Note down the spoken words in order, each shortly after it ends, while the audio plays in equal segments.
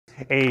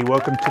Hey,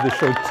 welcome to the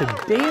show.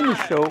 Today in the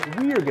show,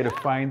 we are going to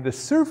find the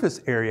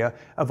surface area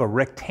of a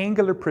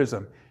rectangular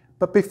prism.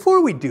 But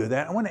before we do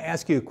that, I want to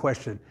ask you a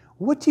question.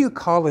 What do you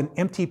call an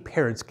empty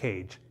parrot's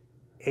cage?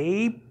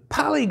 A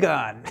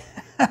polygon.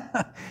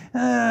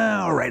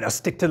 All right, I'll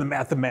stick to the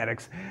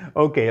mathematics.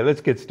 Okay,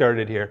 let's get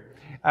started here.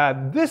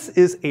 This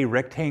is a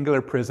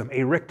rectangular prism.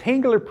 A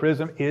rectangular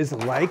prism is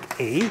like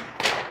a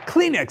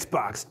Kleenex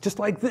box, just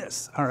like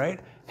this, all right?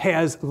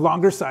 Has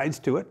longer sides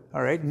to it,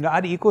 all right?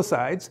 Not equal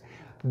sides.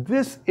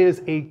 This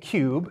is a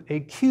cube.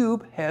 A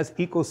cube has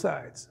equal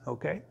sides,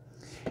 okay?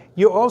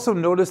 You'll also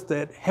notice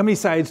that how many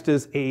sides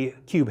does a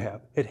cube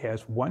have? It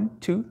has 1,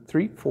 2,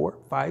 3, 4,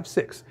 5,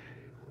 6.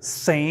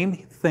 Same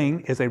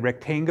thing as a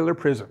rectangular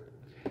prism.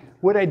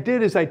 What I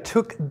did is I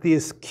took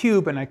this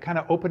cube and I kind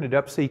of opened it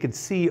up so you could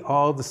see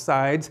all the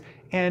sides.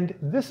 And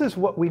this is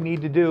what we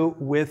need to do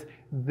with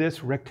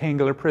this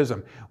rectangular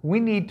prism.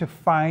 We need to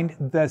find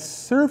the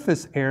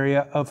surface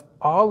area of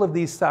all of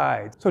these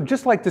sides. So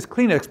just like this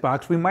Kleenex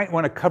box, we might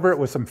want to cover it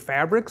with some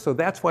fabric. So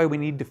that's why we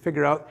need to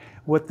figure out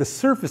what the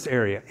surface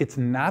area. It's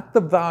not the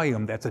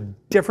volume. That's a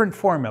different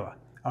formula.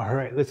 All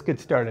right, let's get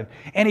started.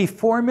 And a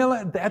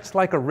formula, that's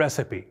like a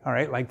recipe, all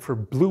right, like for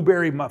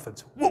blueberry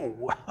muffins.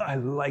 Whoa, I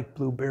like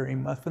blueberry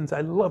muffins.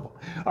 I love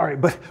them. All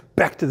right, but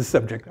back to the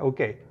subject.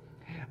 Okay.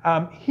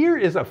 Here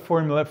is a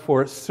formula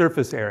for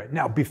surface area.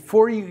 Now,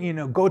 before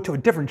you go to a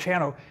different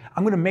channel,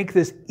 I'm going to make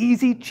this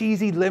easy,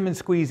 cheesy lemon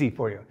squeezy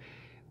for you.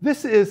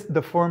 This is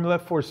the formula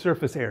for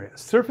surface area.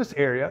 Surface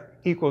area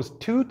equals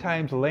 2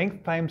 times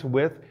length times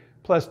width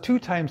plus 2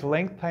 times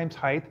length times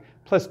height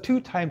plus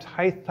 2 times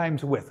height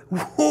times width.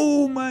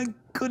 Oh my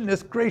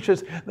goodness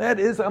gracious, that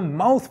is a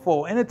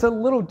mouthful, and it's a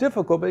little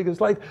difficult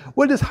because, like,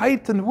 what is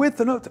height and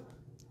width? And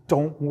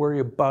don't worry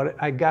about it.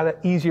 I got an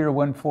easier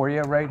one for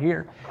you right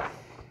here.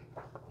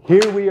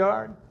 Here we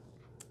are.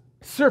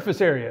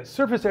 Surface area.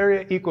 Surface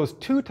area equals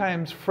 2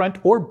 times front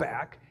or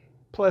back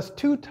plus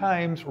 2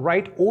 times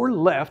right or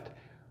left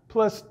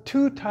plus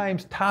 2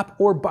 times top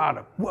or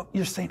bottom. Well,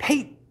 you're saying,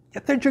 hey, I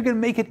thought you're going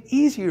to make it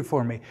easier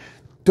for me.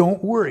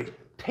 Don't worry.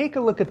 Take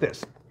a look at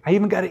this. I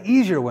even got an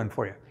easier one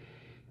for you.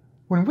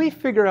 When we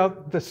figure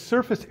out the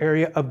surface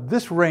area of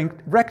this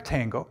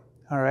rectangle,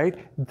 all right,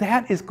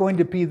 that is going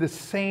to be the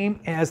same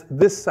as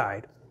this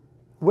side.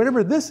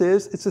 Whatever this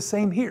is, it's the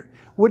same here.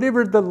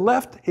 Whatever the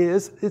left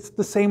is, it's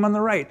the same on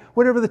the right.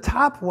 Whatever the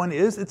top one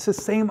is, it's the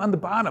same on the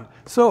bottom.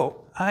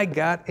 So I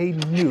got a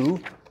new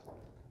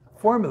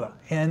formula,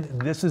 and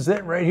this is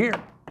it right here.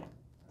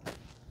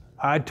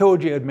 I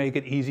told you I'd make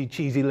it easy,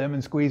 cheesy,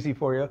 lemon squeezy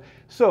for you.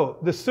 So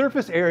the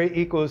surface area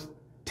equals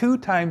 2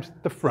 times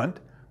the front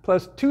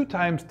plus 2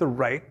 times the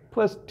right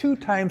plus 2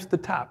 times the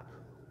top.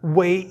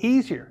 Way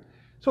easier.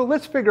 So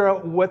let's figure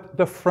out what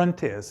the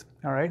front is,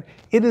 all right?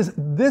 It is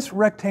this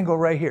rectangle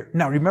right here.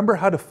 Now remember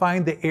how to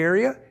find the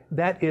area?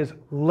 That is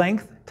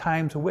length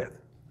times width.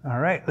 All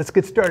right, let's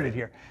get started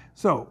here.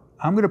 So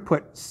I'm going to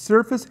put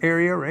surface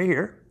area right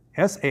here,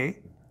 SA,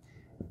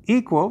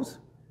 equals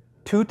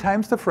 2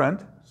 times the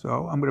front.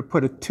 So I'm going to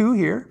put a 2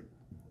 here.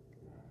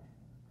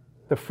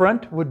 The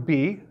front would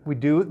be, we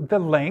do the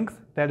length,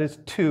 that is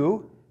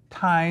 2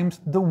 times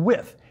the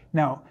width.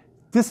 Now,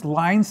 this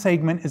line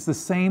segment is the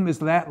same as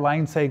that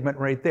line segment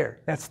right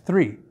there. That's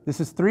 3. This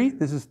is 3,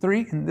 this is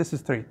 3, and this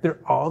is 3. They're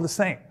all the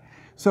same.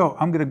 So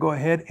I'm going to go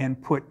ahead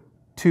and put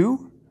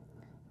 2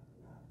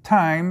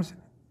 times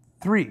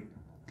 3.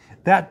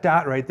 That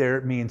dot right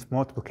there means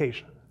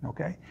multiplication,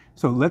 okay?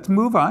 So let's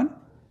move on.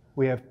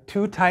 We have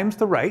 2 times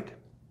the right.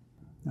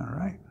 All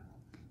right.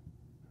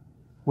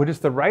 What is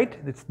the right?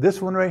 It's this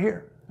one right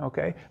here,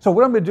 okay? So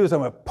what I'm going to do is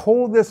I'm going to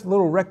pull this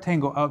little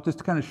rectangle out just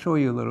to kind of show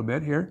you a little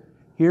bit here.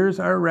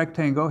 Here's our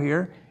rectangle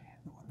here.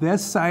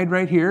 This side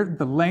right here,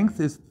 the length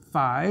is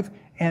 5,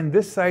 and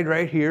this side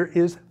right here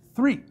is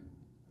 3.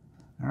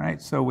 All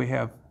right, so we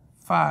have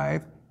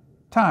 5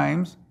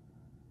 times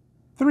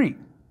 3.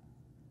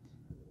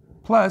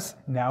 Plus,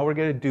 now we're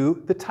going to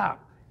do the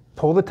top.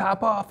 Pull the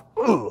top off,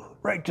 ooh,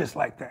 right, just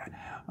like that.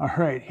 All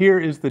right, here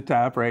is the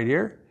top right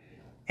here.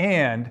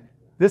 And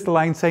this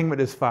line segment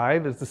is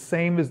 5, is the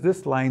same as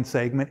this line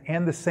segment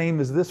and the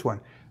same as this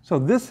one. So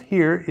this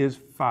here is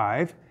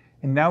 5.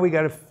 And now we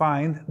got to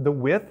find the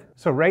width.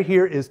 So right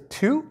here is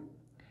 2.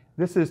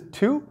 This is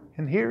 2,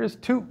 and here is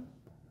 2.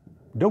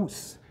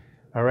 Dose.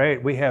 All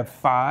right, we have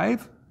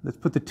 5. Let's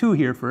put the 2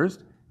 here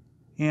first.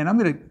 And I'm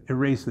going to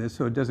erase this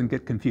so it doesn't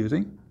get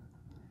confusing.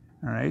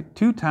 All right,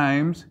 2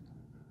 times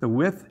the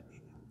width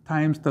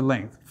times the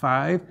length.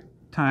 5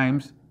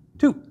 times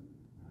 2.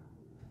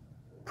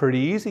 Pretty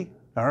easy.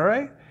 All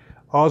right.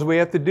 All we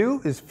have to do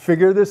is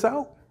figure this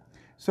out.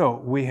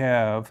 So we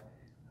have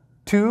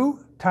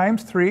 2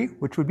 times 3,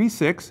 which would be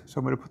 6. So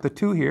I'm going to put the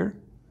 2 here,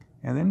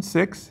 and then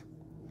 6,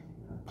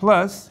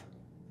 plus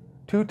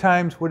 2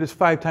 times, what is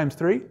 5 times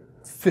 3?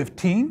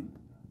 15.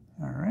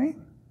 All right.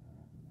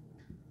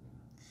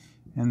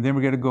 And then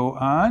we're going to go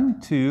on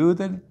to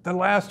the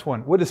last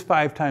one. What is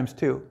 5 times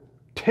 2?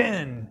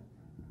 10.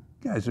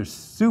 You guys are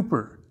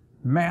super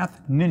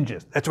math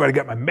ninjas. That's why I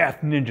got my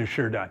math ninja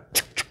shirt on.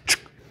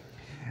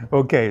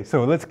 Okay,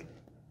 so let's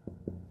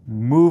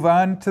Move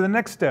on to the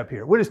next step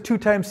here. What is 2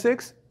 times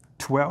 6?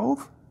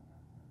 12.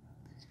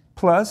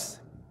 Plus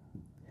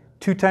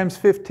 2 times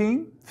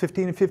 15,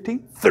 15 and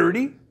 15,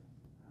 30.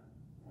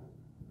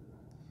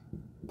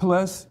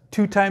 Plus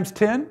 2 times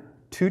 10,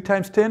 2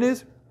 times 10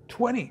 is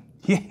 20.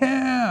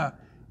 Yeah!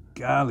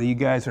 Golly, you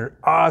guys are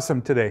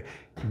awesome today.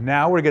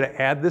 Now we're going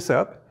to add this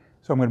up.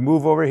 So I'm going to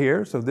move over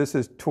here. So this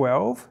is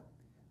 12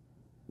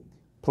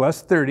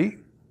 plus 30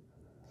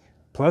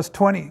 plus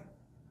 20.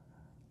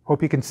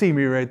 Hope you can see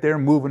me right there,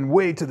 moving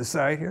way to the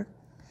side here.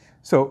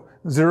 So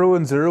 0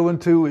 and 0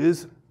 and 2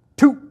 is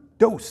 2.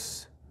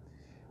 Dos.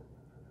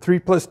 3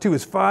 plus 2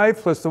 is 5,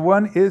 plus the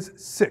 1 is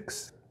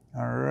 6.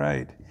 All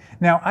right.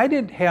 Now, I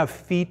didn't have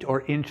feet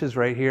or inches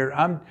right here.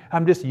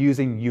 I'm just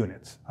using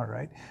units, all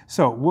right?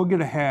 So we're going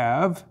to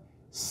have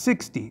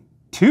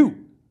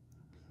 62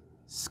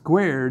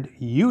 squared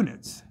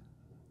units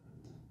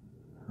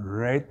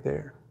right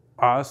there.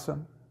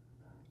 Awesome.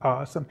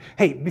 Awesome.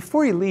 Hey,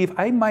 before you leave,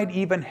 I might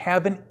even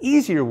have an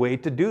easier way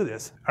to do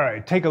this. All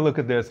right, take a look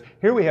at this.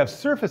 Here we have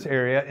surface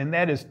area, and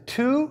that is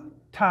 2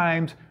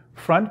 times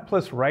front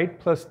plus right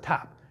plus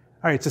top.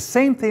 All right, it's the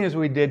same thing as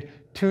we did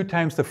 2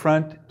 times the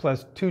front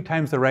plus 2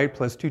 times the right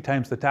plus 2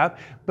 times the top,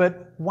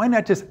 but why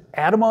not just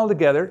add them all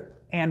together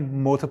and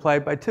multiply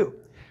by 2?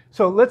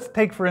 So let's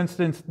take, for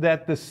instance,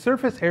 that the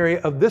surface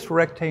area of this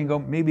rectangle,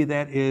 maybe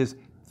that is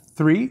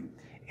 3,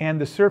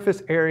 and the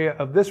surface area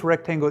of this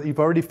rectangle, you've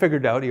already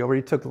figured out, you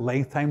already took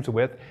length times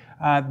width,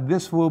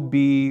 this will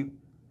be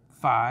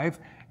 5,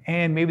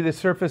 and maybe the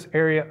surface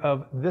area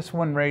of this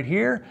one right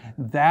here,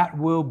 that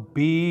will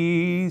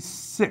be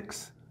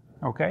 6,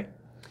 okay?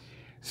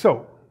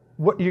 So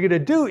what you're going to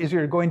do is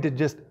you're going to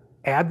just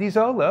add these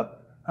all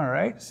up, all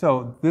right?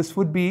 So this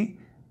would be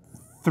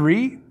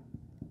 3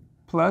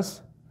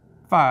 plus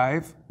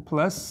 5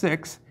 plus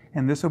 6,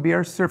 and this will be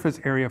our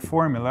surface area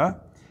formula,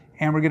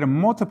 and we're going to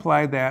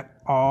multiply that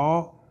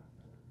all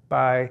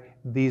by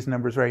these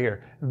numbers right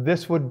here.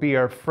 This would be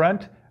our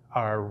front,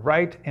 our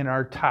right, and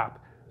our top.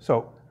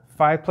 So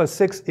 5 plus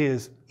 6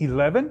 is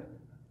 11,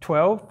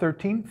 12,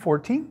 13,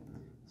 14.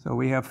 So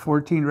we have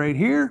 14 right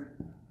here,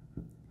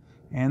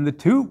 and the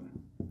 2.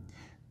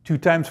 2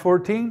 times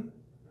 14,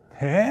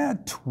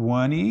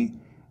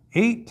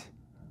 28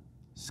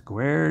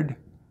 squared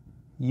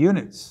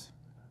units.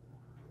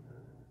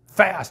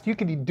 Fast, you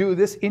can do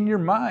this in your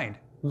mind.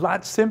 A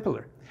lot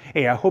simpler.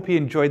 Hey, I hope you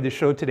enjoyed the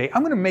show today.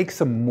 I'm going to make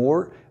some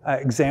more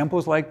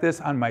examples like this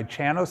on my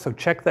channel, so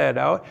check that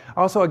out.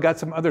 Also, I got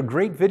some other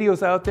great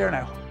videos out there, and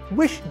I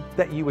wish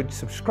that you would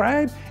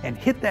subscribe and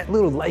hit that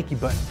little likey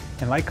button.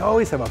 And like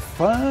always, have a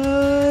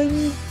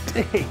fun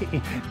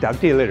day. Talk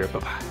to you later.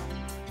 Bye-bye.